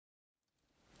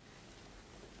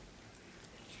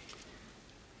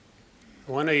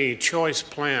When a choice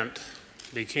plant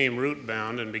became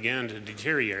root-bound and began to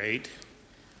deteriorate,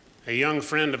 a young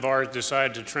friend of ours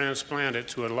decided to transplant it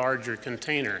to a larger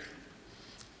container.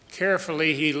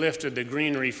 Carefully, he lifted the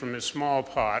greenery from its small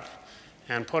pot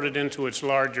and put it into its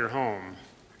larger home,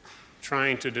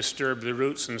 trying to disturb the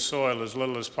roots and soil as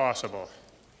little as possible.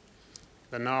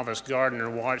 The novice gardener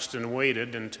watched and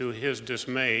waited, and to his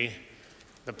dismay,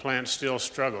 the plant still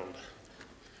struggled.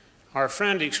 Our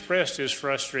friend expressed his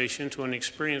frustration to an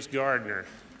experienced gardener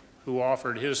who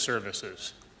offered his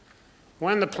services.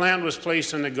 When the plant was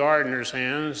placed in the gardener's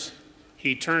hands,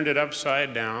 he turned it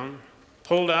upside down,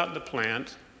 pulled out the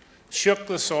plant, shook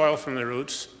the soil from the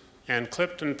roots, and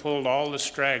clipped and pulled all the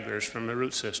stragglers from the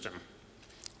root system.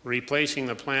 Replacing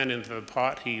the plant into the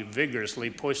pot, he vigorously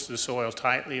pushed the soil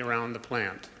tightly around the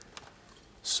plant.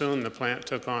 Soon the plant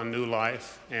took on new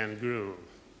life and grew.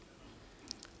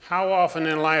 How often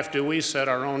in life do we set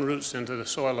our own roots into the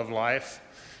soil of life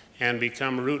and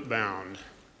become root-bound?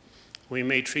 We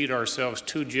may treat ourselves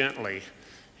too gently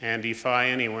and defy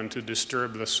anyone to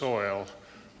disturb the soil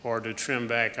or to trim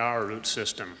back our root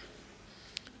system.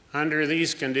 Under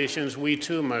these conditions, we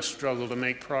too must struggle to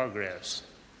make progress.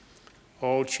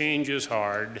 Oh, change is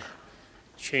hard.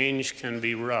 Change can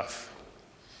be rough.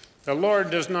 The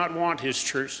Lord does not want His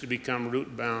church to become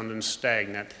root-bound and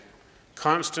stagnant.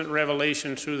 Constant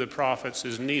revelation through the prophets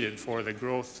is needed for the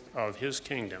growth of His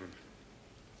kingdom.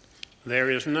 There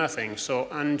is nothing so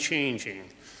unchanging,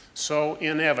 so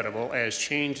inevitable as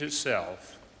change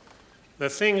itself. The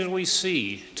things we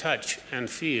see, touch, and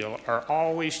feel are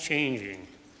always changing.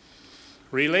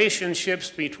 Relationships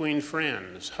between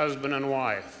friends, husband and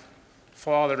wife,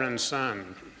 father and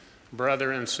son,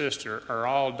 brother and sister are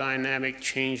all dynamic,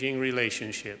 changing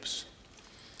relationships.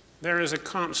 There is a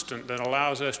constant that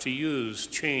allows us to use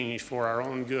change for our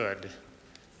own good,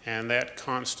 and that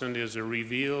constant is the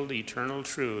revealed eternal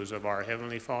truths of our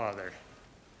Heavenly Father.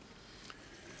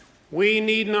 We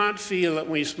need not feel that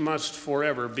we must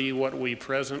forever be what we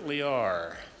presently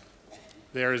are.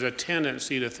 There is a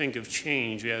tendency to think of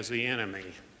change as the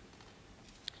enemy.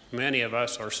 Many of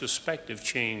us are suspect of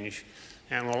change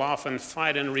and will often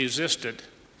fight and resist it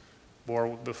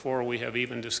before we have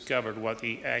even discovered what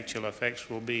the actual effects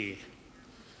will be.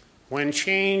 When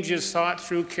change is thought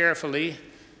through carefully,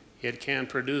 it can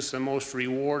produce the most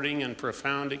rewarding and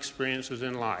profound experiences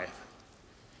in life.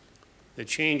 The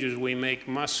changes we make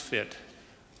must fit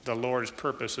the Lord's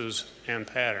purposes and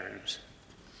patterns.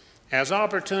 As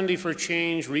opportunity for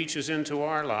change reaches into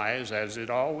our lives, as it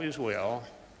always will,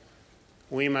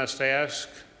 we must ask,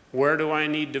 where do I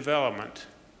need development?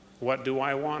 What do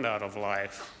I want out of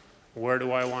life? Where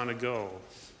do I want to go?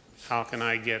 How can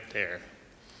I get there?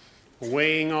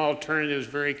 Weighing alternatives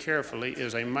very carefully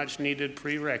is a much-needed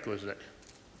prerequisite.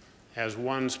 As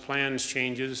one's plans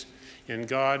changes, in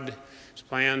God's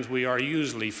plans we are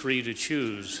usually free to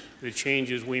choose the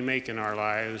changes we make in our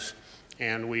lives,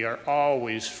 and we are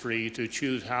always free to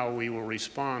choose how we will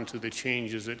respond to the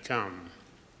changes that come.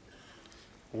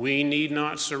 We need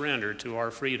not surrender to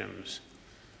our freedoms.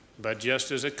 But just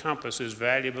as a compass is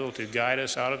valuable to guide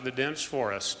us out of the dense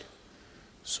forest,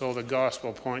 so the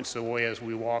gospel points the way as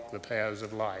we walk the paths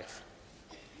of life.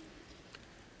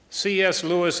 C.S.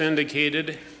 Lewis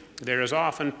indicated there is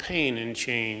often pain in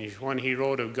change when he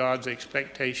wrote of God's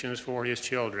expectations for His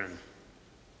children.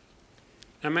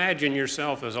 Imagine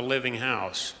yourself as a living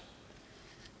house.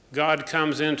 God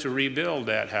comes in to rebuild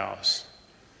that house.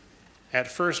 At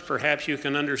first, perhaps you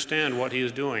can understand what He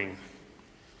is doing.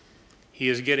 He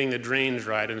is getting the drains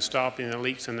right and stopping the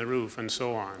leaks in the roof and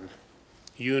so on.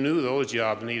 You knew those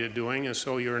jobs needed doing, and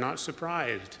so you're not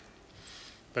surprised.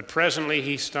 But presently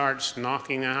He starts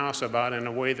knocking the house about in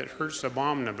a way that hurts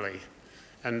abominably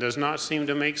and does not seem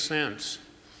to make sense.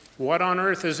 What on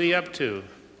earth is He up to?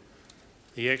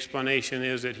 The explanation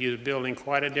is that He is building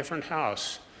quite a different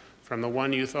house from the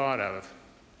one you thought of.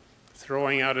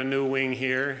 Throwing out a new wing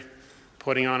here,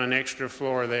 putting on an extra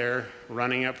floor there,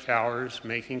 running up towers,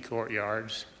 making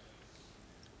courtyards.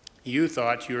 You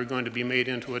thought you were going to be made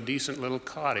into a decent little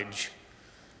cottage,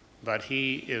 but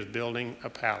He is building a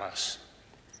palace.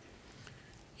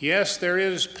 Yes, there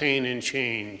is pain in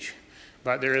change,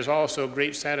 but there is also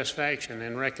great satisfaction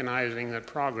in recognizing that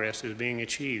progress is being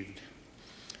achieved.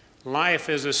 Life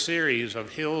is a series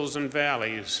of hills and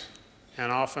valleys,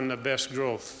 and often the best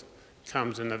growth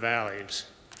comes in the valleys.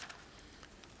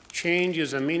 Change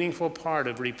is a meaningful part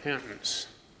of repentance.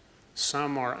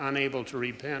 Some are unable to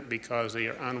repent because they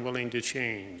are unwilling to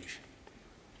change.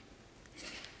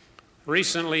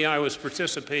 Recently, I was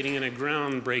participating in a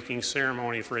groundbreaking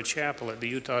ceremony for a chapel at the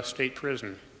Utah State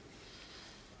Prison.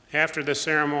 After the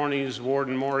ceremonies,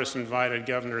 Warden Morris invited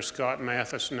Governor Scott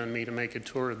Matheson and me to make a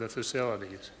tour of the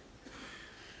facilities.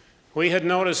 We had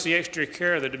noticed the extra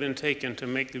care that had been taken to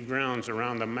make the grounds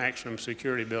around the maximum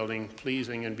security building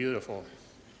pleasing and beautiful.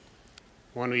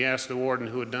 When we asked the warden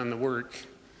who had done the work,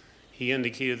 he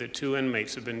indicated that 2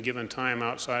 inmates had been given time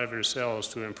outside of their cells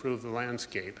to improve the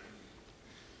landscape.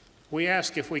 We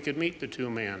asked if we could meet the 2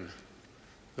 men.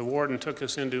 The warden took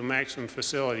us into maximum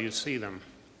facility to see them.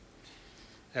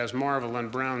 As Marvel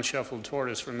and Brown shuffled toward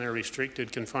us from their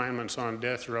restricted confinements on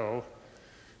death row,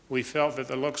 we felt that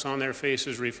the looks on their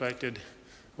faces reflected,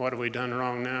 "What have we done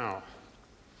wrong now?"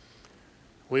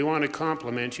 "We want to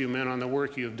compliment you men on the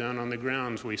work you've done on the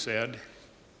grounds," we said.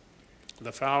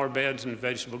 "The flower beds and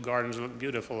vegetable gardens look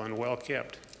beautiful and well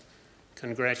kept.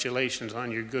 Congratulations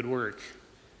on your good work."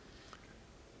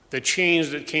 The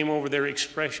change that came over their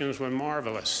expressions were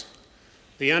marvelous.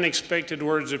 The unexpected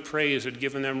words of praise had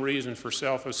given them reason for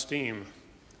self-esteem.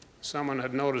 Someone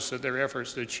had noticed that their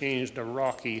efforts had changed a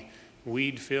rocky,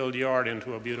 weed-filled yard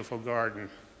into a beautiful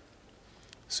garden.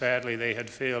 Sadly, they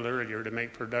had failed earlier to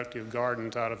make productive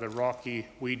gardens out of the rocky,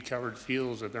 weed-covered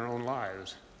fields of their own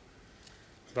lives.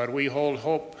 But we hold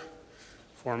hope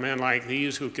for men like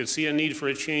these who could see a need for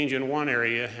a change in one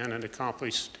area and had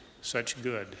accomplished such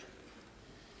good.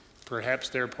 Perhaps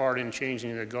their part in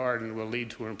changing the garden will lead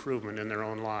to improvement in their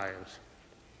own lives.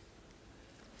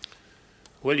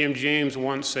 William James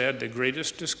once said, "The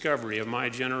greatest discovery of my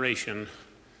generation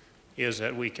is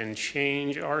that we can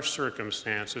change our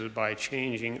circumstances by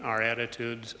changing our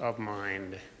attitudes of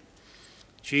mind."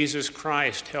 Jesus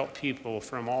Christ helped people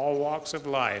from all walks of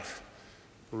life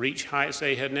reach heights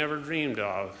they had never dreamed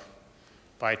of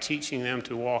by teaching them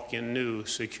to walk in new,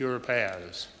 secure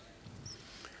paths.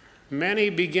 Many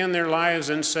begin their lives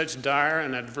in such dire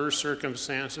and adverse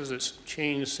circumstances that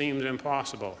change seems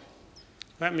impossible.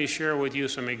 Let me share with you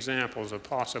some examples of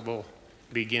impossible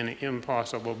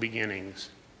beginnings.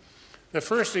 The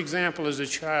first example is a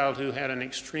child who had an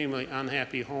extremely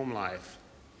unhappy home life.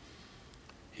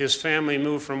 His family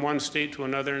moved from one state to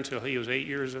another until he was 8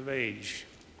 years of age.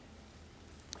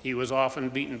 He was often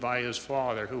beaten by his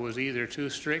father, who was either too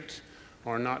strict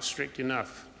or not strict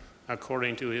enough,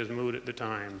 according to his mood at the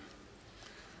time.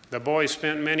 The boy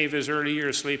spent many of his early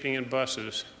years sleeping in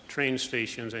buses, train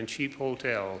stations, and cheap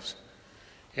hotels.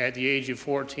 At the age of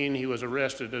 14, he was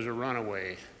arrested as a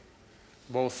runaway.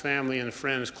 Both family and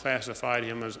friends classified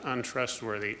him as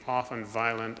untrustworthy, often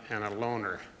violent, and a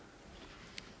loner.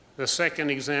 The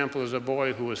second example is a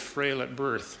boy who was frail at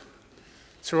birth.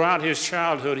 Throughout his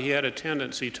childhood, he had a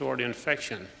tendency toward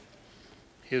infection.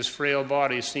 His frail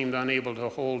body seemed unable to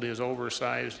hold his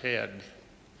oversized head.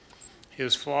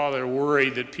 His father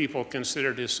worried that people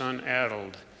considered his son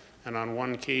addled, and on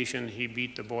one occasion he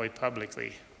beat the boy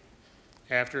publicly.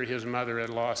 After his mother had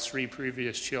lost 3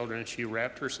 previous children, she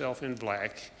wrapped herself in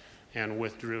black and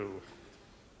withdrew.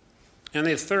 In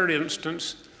the third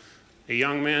instance, a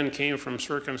young man came from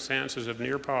circumstances of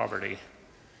near poverty.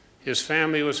 His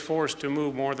family was forced to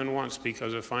move more than once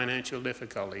because of financial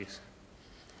difficulties.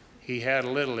 He had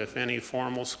little, if any,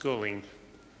 formal schooling.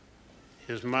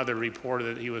 His mother reported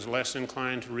that he was less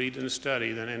inclined to read and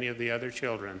study than any of the other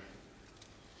children.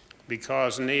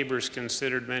 Because neighbors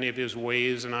considered many of his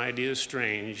ways and ideas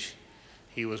strange,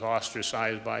 he was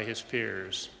ostracized by his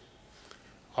peers.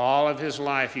 All of his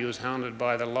life he was hounded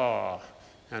by the law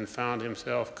and found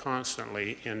himself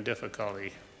constantly in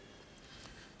difficulty.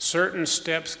 Certain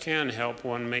steps can help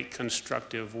one make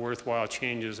constructive, worthwhile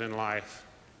changes in life.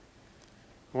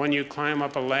 When you climb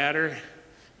up a ladder,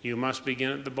 you must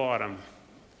begin at the bottom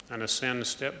and ascend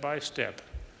step by step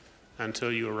until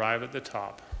you arrive at the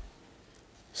top.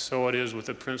 So it is with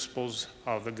the principles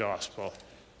of the gospel.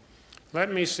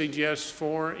 Let me suggest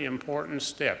 4 important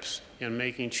steps in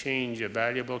making change a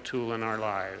valuable tool in our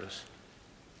lives.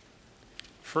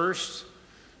 First,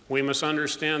 we must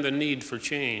understand the need for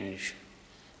change.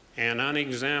 An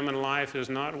unexamined life is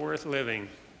not worth living.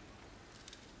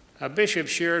 A bishop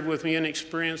shared with me an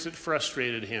experience that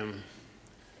frustrated him.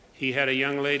 He had a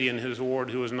young lady in his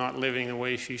ward who was not living the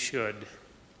way she should.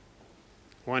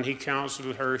 When he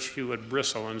counseled her, she would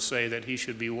bristle and say that he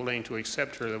should be willing to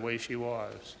accept her the way she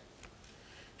was.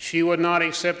 She would not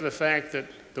accept the fact that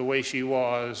the way she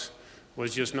was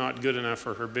just not good enough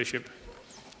for her bishop,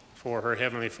 for her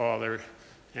Heavenly Father,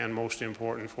 and most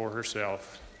important, for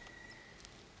herself.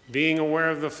 Being aware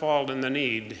of the fault and the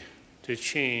need to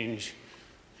change,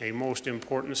 a most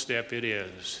important step it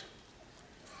is.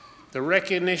 The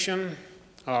recognition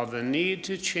of the need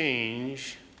to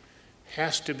change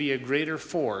has to be a greater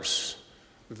force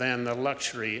than the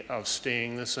luxury of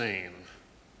staying the same.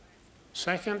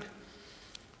 Second,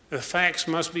 The facts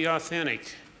must be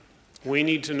authentic. We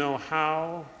need to know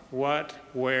how, what,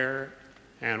 where,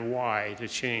 and why to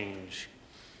change.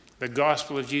 The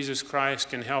gospel of Jesus Christ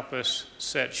can help us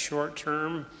set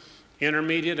short-term,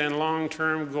 intermediate, and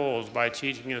long-term goals by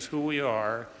teaching us who we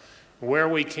are, where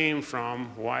we came from,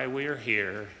 why we are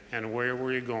here, and where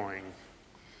we're going.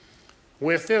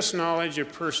 With this knowledge, a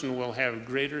person will have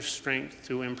greater strength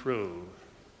to improve.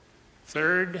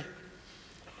 Third,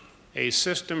 a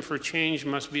system for change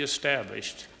must be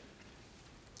established.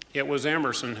 It was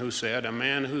Emerson who said, "A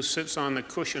man who sits on the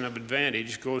cushion of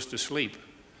advantage goes to sleep.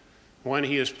 When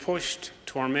he is pushed,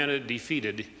 tormented,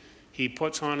 defeated, he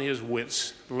puts on his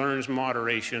wits, learns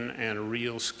moderation and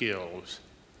real skills."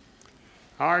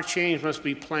 Our change must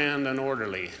be planned and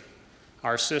orderly.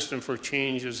 Our system for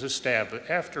change is established.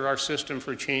 After our system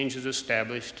for change is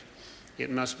established, it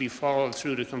must be followed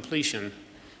through to completion,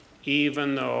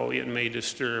 even though it may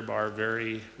disturb our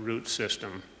very root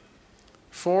system.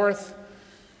 Fourth,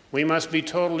 we must be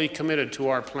totally committed to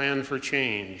our plan for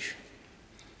change.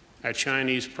 A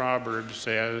Chinese proverb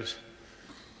says,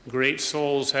 "Great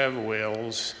souls have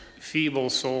wills,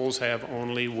 feeble souls have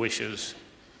only wishes."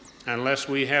 Unless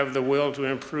we have the will to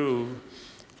improve,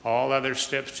 all other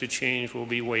steps to change will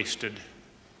be wasted.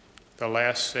 The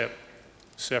last step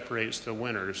separates the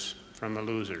winners from the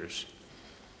losers.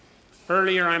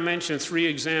 Earlier, I mentioned 3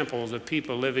 examples of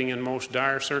people living in most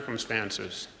dire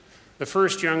circumstances. The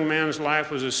first young man's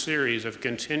life was a series of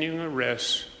continuing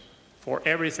arrests for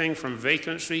everything from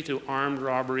vacancy to armed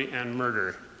robbery and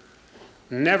murder.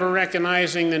 Never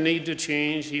recognizing the need to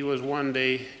change, he was one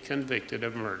day convicted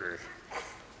of murder.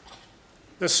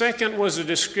 The second was a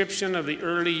description of the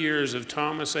early years of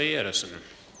Thomas A. Edison.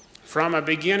 From a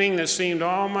beginning that seemed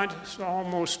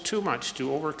almost too much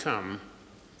to overcome,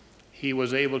 he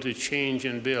was able to change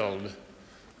and build.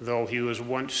 Though he was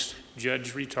once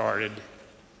judged retarded,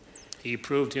 he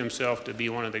proved himself to be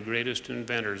one of the greatest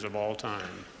inventors of all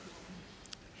time.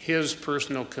 His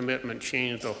personal commitment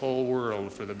changed the whole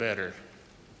world for the better.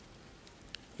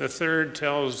 The third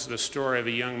tells the story of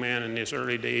a young man in his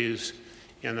early days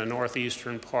in the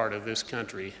northeastern part of this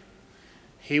country.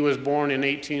 He was born in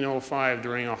 1805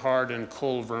 during a hard and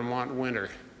cold Vermont winter.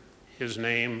 His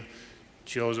name,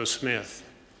 Joseph Smith.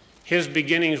 His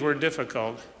beginnings were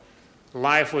difficult.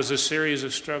 Life was a series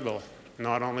of struggle,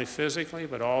 not only physically,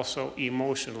 but also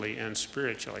emotionally and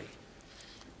spiritually.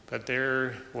 But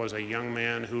there was a young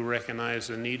man who recognized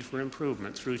the need for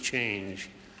improvement through change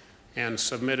and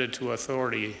submitted to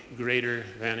authority greater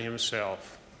than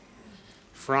himself.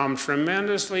 From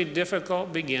tremendously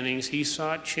difficult beginnings, he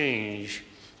sought change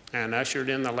and ushered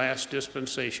in the last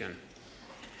dispensation.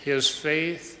 His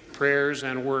faith, prayers,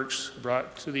 and works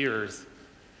brought to the earth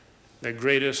the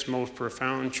greatest, most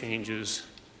profound changes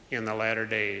in the latter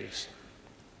days.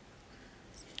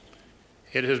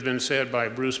 It has been said by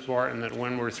Bruce Barton that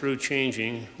when we're through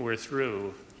changing, we're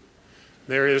through.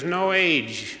 There is no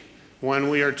age when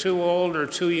we are too old or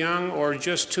too young or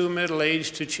just too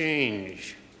middle-aged to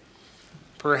change.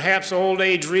 Perhaps old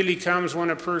age really comes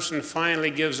when a person finally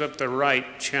gives up the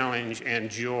right, challenge, and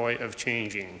joy of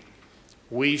changing.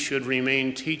 We should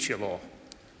remain teachable.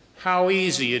 How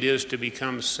easy it is to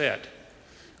become set.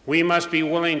 We must be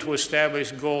willing to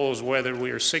establish goals whether we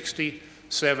are 60,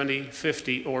 70,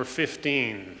 50, or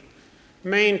 15.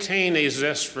 Maintain a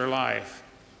zest for life.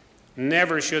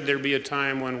 Never should there be a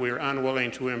time when we are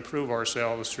unwilling to improve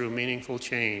ourselves through meaningful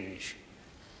change.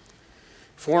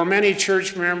 For many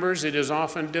church members, it is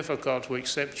often difficult to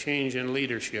accept change in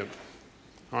leadership.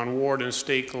 On ward and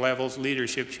state levels,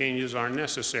 leadership changes are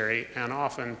necessary and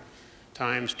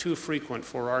oftentimes too frequent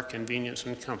for our convenience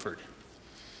and comfort.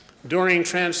 During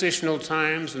transitional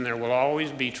times, and there will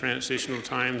always be transitional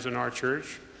times in our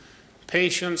church,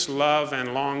 patience, love,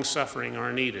 and long-suffering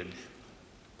are needed.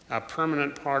 A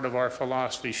permanent part of our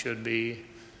philosophy should be,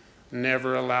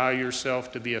 never allow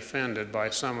yourself to be offended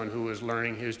by someone who is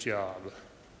learning his job.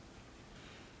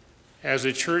 As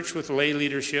a church with lay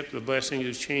leadership, the blessings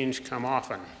of change come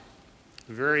often.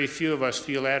 Very few of us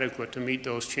feel adequate to meet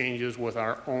those changes with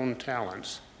our own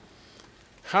talents.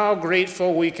 How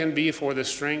grateful we can be for the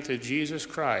strength of Jesus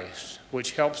Christ,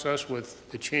 which helps us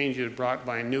with the changes brought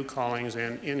by new callings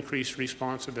and increased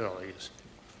responsibilities.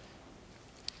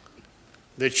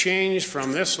 The change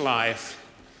from this life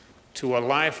to a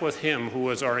life with Him who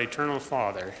is our eternal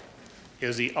Father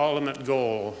is the ultimate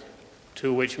goal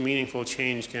to which meaningful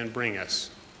change can bring us.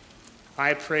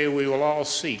 I pray we will all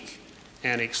seek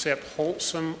and accept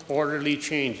wholesome, orderly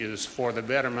changes for the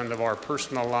betterment of our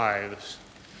personal lives.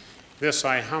 This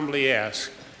I humbly ask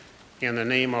in the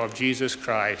name of Jesus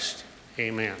Christ.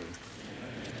 Amen.